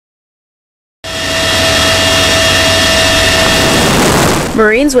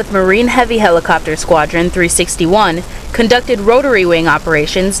Marines with Marine Heavy Helicopter Squadron 361 conducted Rotary-Wing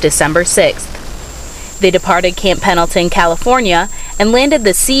operations December 6th. They departed Camp Pendleton, California, and landed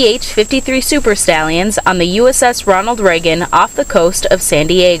the CH-53E Super Stallions on the USS Ronald Reagan off the coast of San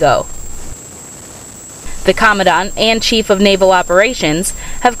Diego. The Commandant and Chief of Naval Operations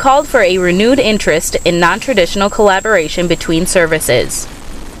have called for a renewed interest in non-traditional collaboration between services.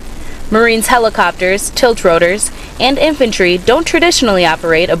 Marines helicopters, tilt rotors, and infantry don't traditionally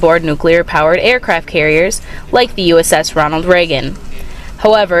operate aboard nuclear-powered aircraft carriers like the USS Ronald Reagan.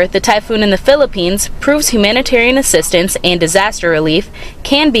 However, the Typhoon in the Philippines proves humanitarian assistance and disaster relief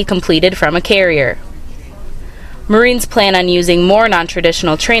can be completed from a carrier. Marines plan on using more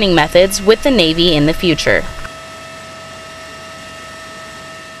non-traditional training methods with the Navy in the future.